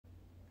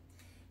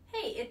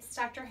It's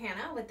Dr.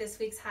 Hannah with this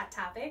week's Hot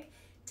Topic.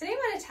 Today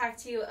I'm going to talk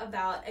to you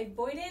about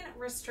avoidant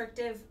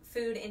restrictive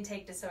food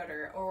intake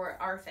disorder, or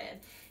ARFID.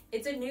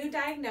 It's a new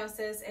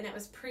diagnosis and it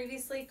was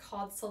previously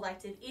called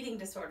selective eating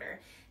disorder.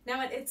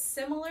 Now it's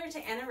similar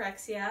to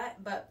anorexia,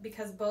 but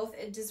because both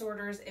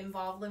disorders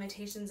involve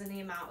limitations in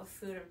the amount of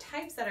food or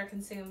types that are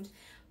consumed,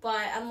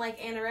 but unlike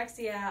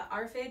anorexia,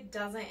 ARFID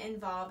doesn't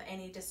involve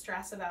any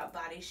distress about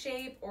body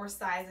shape or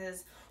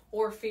sizes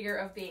or fear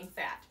of being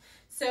fat.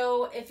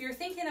 So if you're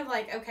thinking of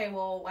like, okay,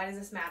 well, why does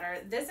this matter?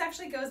 This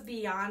actually goes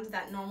beyond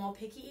that normal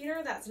picky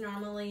eater. That's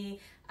normally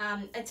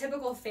a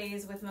typical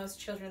phase with most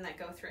children that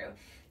go through.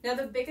 Now,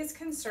 the biggest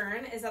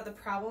concern is that the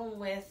problem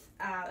with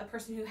a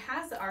person who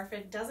has the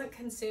ARFID doesn't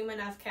consume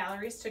enough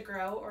calories to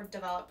grow or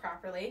develop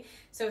properly.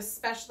 So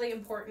especially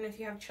important if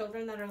you have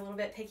children that are a little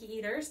bit picky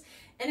eaters.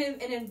 And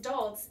in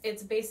adults,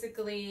 it's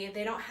basically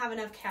they don't have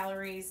enough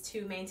calories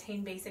to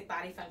maintain basic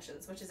body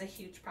functions, which is a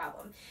huge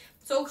problem.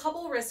 So a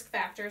couple risk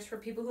factors for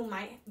people who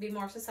might be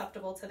more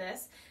susceptible to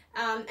this.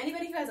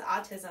 Anybody who has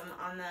autism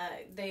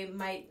they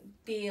might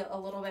be a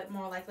little bit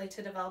more likely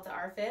to develop the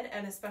ARFID,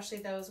 and especially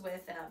those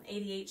with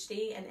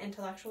ADHD and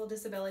intellectual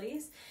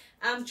disabilities.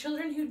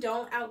 Children who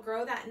don't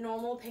outgrow that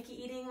normal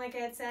picky eating, like I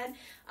had said,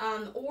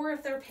 or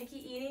if their picky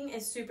eating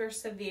is super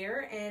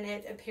severe and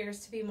it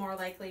appears to be more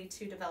likely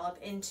to develop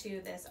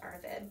into this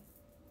ARFID.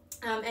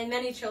 And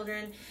many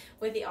children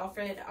with the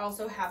ARFID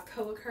also have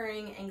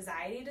co-occurring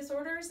anxiety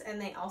disorders, and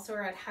they also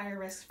are at higher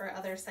risk for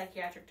other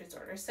psychiatric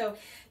disorders. So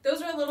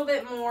those are a little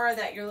bit more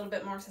that you're a little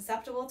bit more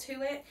susceptible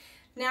to it.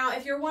 Now,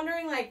 if you're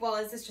wondering like, well,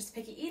 is this just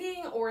picky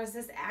eating or is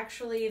this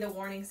actually the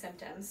warning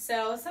symptoms?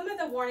 So some of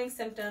the warning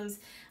symptoms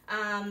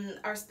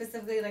are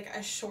specifically like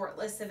a short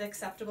list of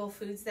acceptable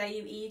foods that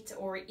you eat,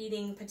 or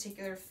eating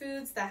particular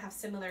foods that have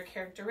similar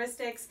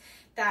characteristics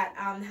that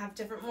have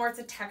different, more it's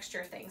a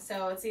texture thing.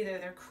 So it's either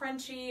they're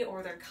crunchy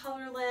or they're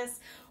colorless,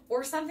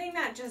 or something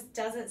that just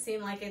doesn't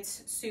seem like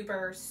it's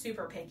super,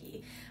 super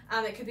picky.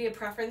 It could be a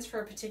preference for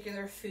a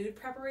particular food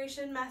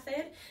preparation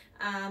method.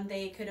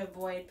 They could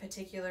avoid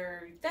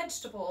particular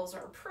vegetables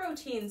or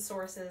protein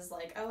sources,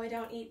 like, oh, I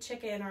don't eat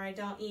chicken or I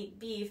don't eat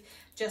beef,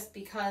 just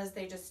because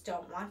they just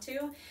don't want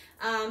to.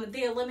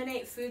 They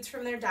eliminate foods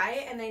from their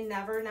diet and they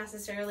never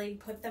necessarily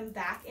put them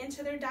back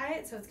into their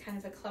diet, so it's kind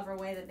of a clever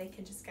way that they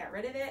can just get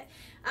rid of it.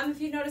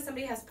 If you notice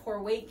somebody has poor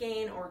weight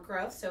gain or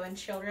growth, so in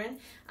children,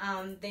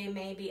 they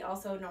may be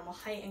also normal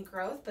height and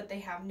growth, but they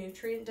have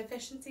nutrient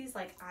deficiencies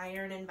like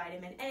iron and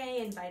vitamin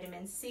A and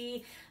vitamin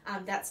C.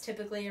 That's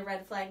typically a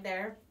red flag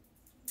there.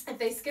 If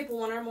they skip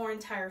one or more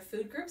entire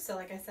food groups, so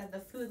like I said,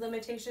 the food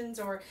limitations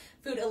or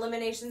food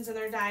eliminations in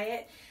their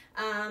diet,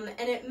 and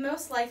it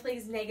most likely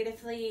is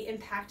negatively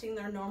impacting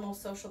their normal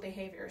social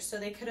behaviors. So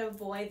they could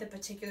avoid the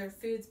particular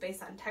foods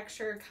based on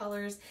texture,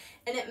 colors,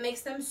 and it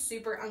makes them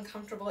super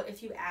uncomfortable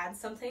if you add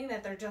something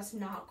that they're just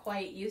not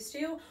quite used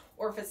to,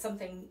 or if it's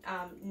something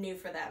new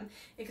for them.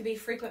 It could be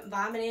frequent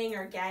vomiting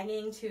or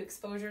gagging to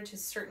exposure to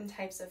certain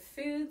types of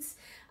foods.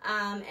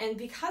 And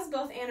because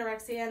both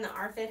anorexia and the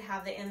ARFID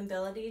have the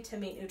inability to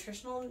meet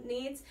nutritional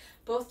needs,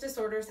 both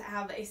disorders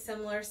have a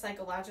similar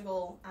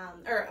psychological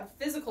or a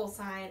physical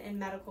sign and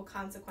medical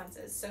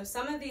consequences. So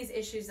some of these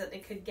issues that they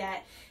could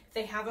get, if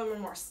they have them, are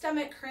more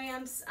stomach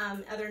cramps,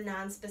 other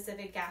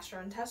non-specific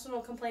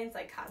gastrointestinal complaints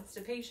like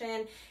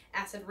constipation,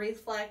 acid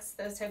reflux,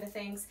 those type of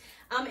things.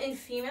 In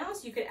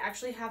females, you could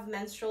actually have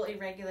menstrual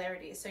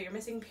irregularities. So you're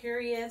missing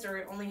periods, or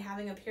you're only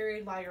having a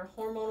period while you're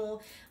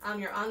hormonal,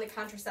 you're on the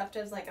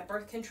contraceptives like a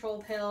birth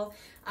control pill.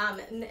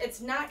 It's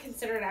not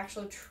considered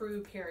actual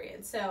true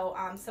period. So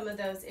some of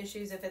those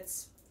issues, if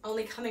it's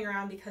only coming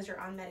around because you're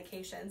on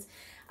medications.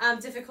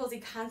 Difficulty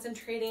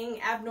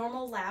concentrating,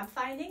 abnormal lab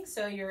findings,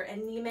 so you're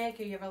anemic,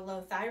 or you have a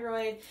low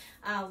thyroid,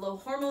 low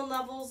hormone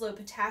levels, low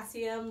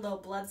potassium, low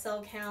blood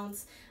cell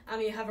counts,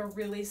 you have a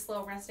really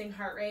slow resting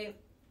heart rate.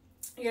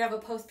 You have a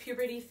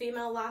post-puberty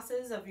female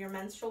losses of your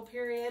menstrual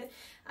period.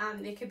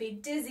 It could be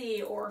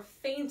dizzy or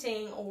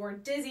fainting, or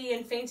dizzy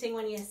and fainting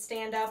when you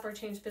stand up or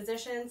change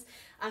positions,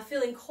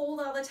 feeling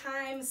cold all the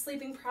time,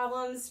 sleeping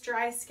problems,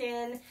 dry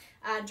skin,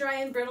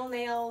 dry and brittle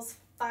nails,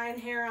 fine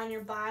hair on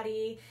your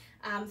body,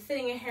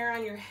 thinning a hair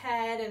on your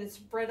head and it's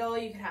brittle.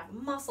 You could have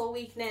muscle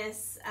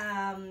weakness.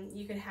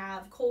 You could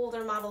have cold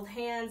or mottled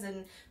hands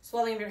and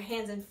swelling of your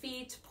hands and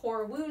feet,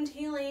 poor wound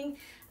healing,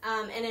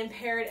 and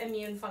impaired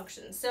immune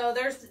function. So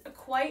there's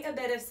quite a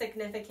bit of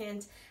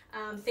significant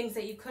things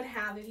that you could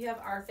have if you have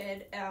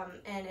ARFID,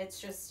 and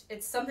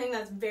it's something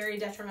that's very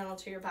detrimental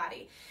to your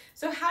body.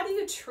 So how do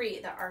you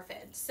treat the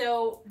ARFID?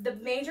 So the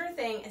major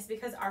thing is,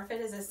 because ARFID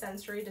is a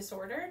sensory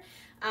disorder,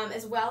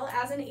 as well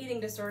as an eating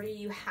disorder,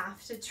 you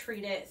have to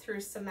treat it through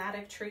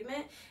somatic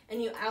treatment,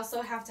 and you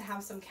also have to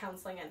have some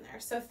counseling in there.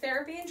 So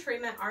therapy and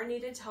treatment are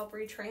needed to help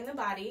retrain the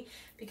body,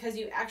 because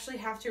you actually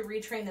have to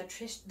retrain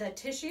the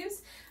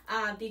tissues,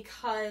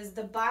 because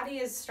the body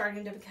is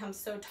starting to become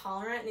so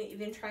tolerant, and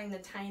even trying the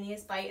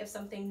tiniest bite of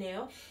something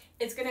new,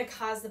 it's going to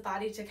cause the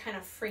body to kind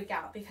of freak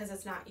out because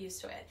it's not used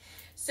to it.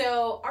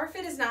 So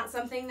ARFID is not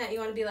something that you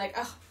want to be like,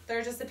 oh,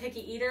 they're just a picky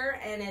eater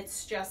and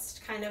it's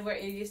just kind of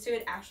what you're used to.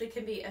 It actually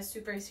can be a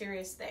super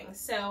serious thing.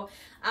 So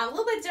a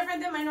little bit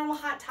different than my normal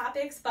hot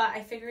topics, but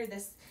I figured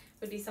this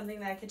would be something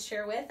that I could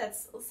share with.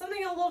 That's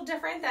something a little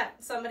different that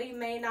somebody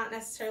may not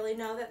necessarily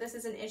know that this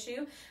is an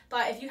issue.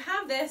 But if you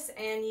have this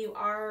and you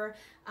are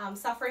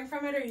suffering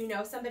from it, or you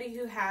know somebody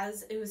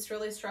who's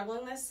really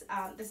struggling this,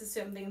 this is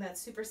something that's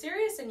super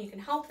serious and you can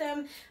help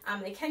them.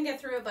 They can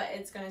get through it, but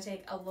it's going to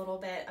take a little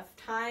bit of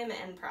time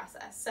and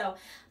process. So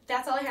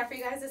that's all I have for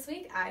you guys this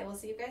week. I will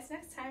see you guys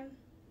next time.